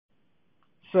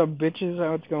What's up, bitches?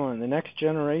 How it's going? The next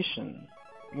generation.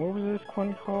 What was this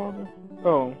one called?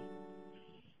 Oh,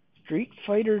 Street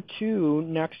Fighter 2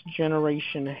 Next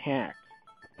Generation Hack.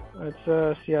 Let's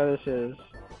see how this is.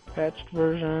 Patched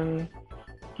version.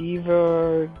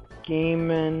 Diva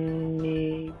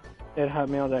Gaming at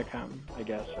hotmail.com. I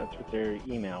guess that's what their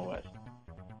email was.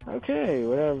 Okay,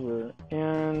 whatever.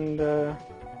 And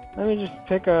let me just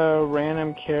pick a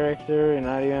random character and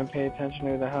not even pay attention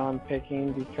to who the hell I'm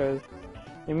picking, because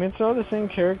I mean, it's all the same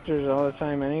characters all the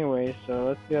time anyway, so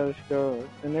let's see how this goes.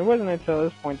 And it wasn't until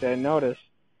this point that I noticed.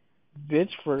 Bitch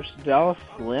versus Doll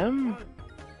Slim?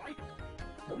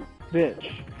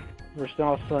 Bitch versus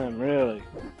Doll Slim, really?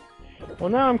 Well,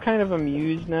 now I'm kind of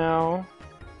amused now.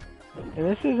 And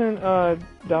this isn't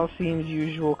Doll Slim's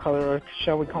usual color, or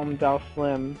shall we call him Doll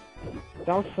Slim?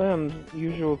 Doll Slim's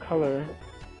usual color.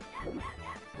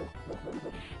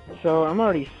 So I'm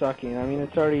already sucking. I mean,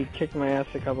 it's already kicked my ass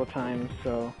a couple times,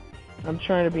 so I'm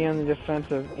trying to be on the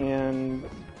defensive, and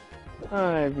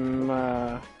I'm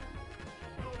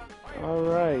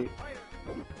alright.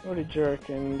 What a jerk.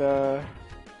 And I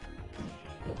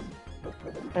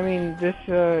mean, this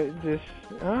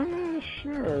I'm not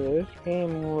sure. This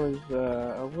game was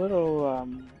a little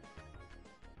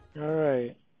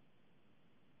alright.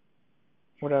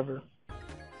 Whatever.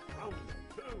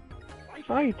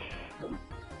 Fight!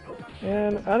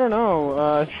 And I don't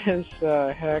know, this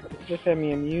hack just had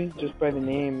me amused just by the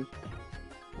names.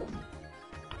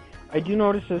 I do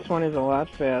notice this one is a lot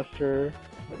faster.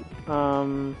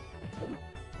 I'm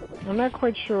not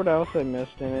quite sure what else I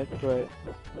missed in it, but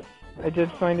I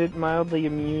did find it mildly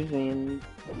amusing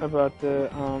about the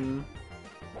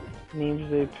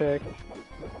names they picked.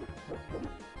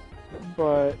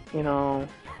 But, you know,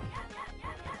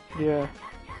 yeah.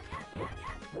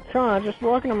 Come on, just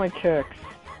walk into my kicks.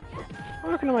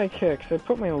 Walk into my kicks. I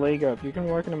put my leg up. You can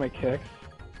walk into my kicks.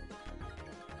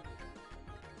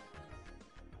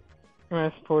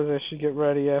 I suppose I should get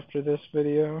ready after this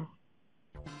video.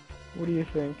 What do you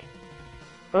think?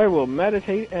 I will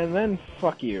meditate and then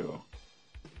fuck you.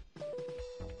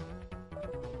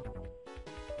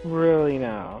 Really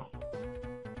now?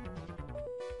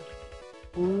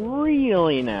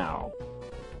 Really now?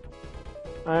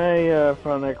 I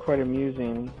found that quite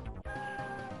amusing.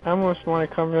 I almost want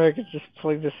to come back and just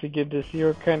play this again to see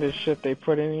what kind of shit they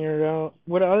put in here.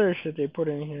 What other shit they put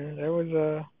in here?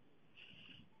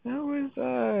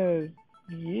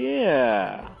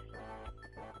 Yeah.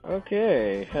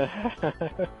 Okay.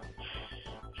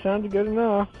 Sounds good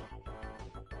enough.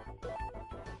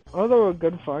 Although a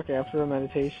good fuck after a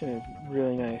meditation is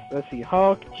really nice. Let's see.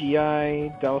 Hulk,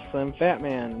 GI, Doll Slim, Fat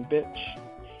Man, bitch.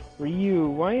 Ryu.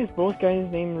 Why is both guys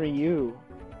named Ryu?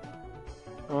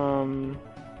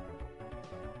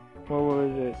 What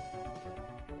was it?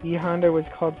 E Honda was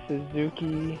called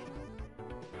Suzuki,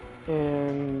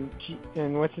 and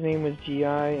what's his name was GI,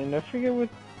 and I forget what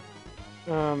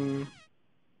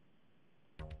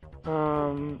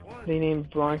they named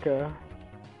Blanca.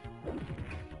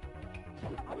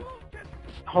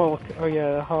 Hulk. Oh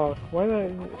yeah, the Hulk. What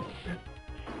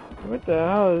the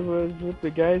hell was with the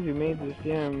guys who made this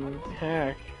damn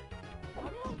hack?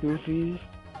 Goofies,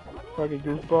 fucking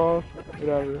goofballs,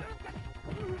 whatever.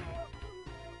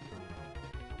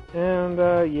 And,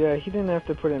 yeah, he didn't have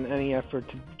to put in any effort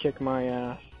to kick my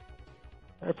ass.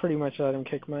 I pretty much let him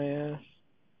kick my ass.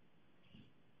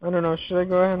 I don't know, should I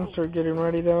go ahead and start getting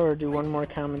ready, though, or do one more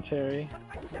commentary?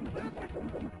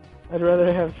 I'd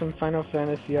rather have some Final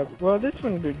Fantasy up. Well, this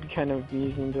one would be kind of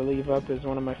amusing to leave up as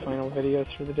one of my final videos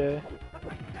for the day.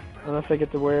 Unless I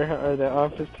get the the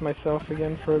office to myself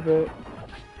again for a bit.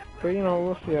 But, you know,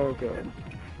 we'll see how it goes.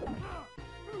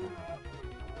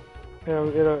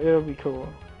 It'll be cool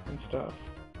and stuff.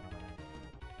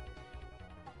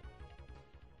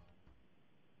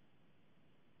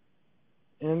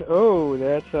 And oh,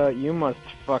 that's you must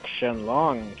fuck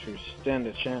Shenlong to stand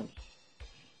a chance.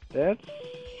 That's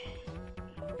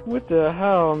what the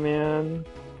hell, man?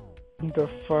 What the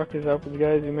fuck is up with the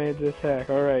guys who made this hack?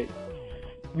 Alright.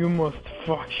 You must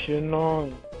fuck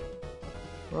Shenlong.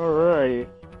 Alright.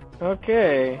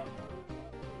 Okay.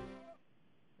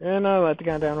 And I'll let the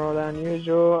countdown roll down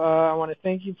usual. I want to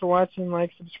thank you for watching,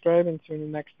 like, subscribe, and tune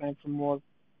in next time for more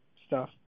stuff.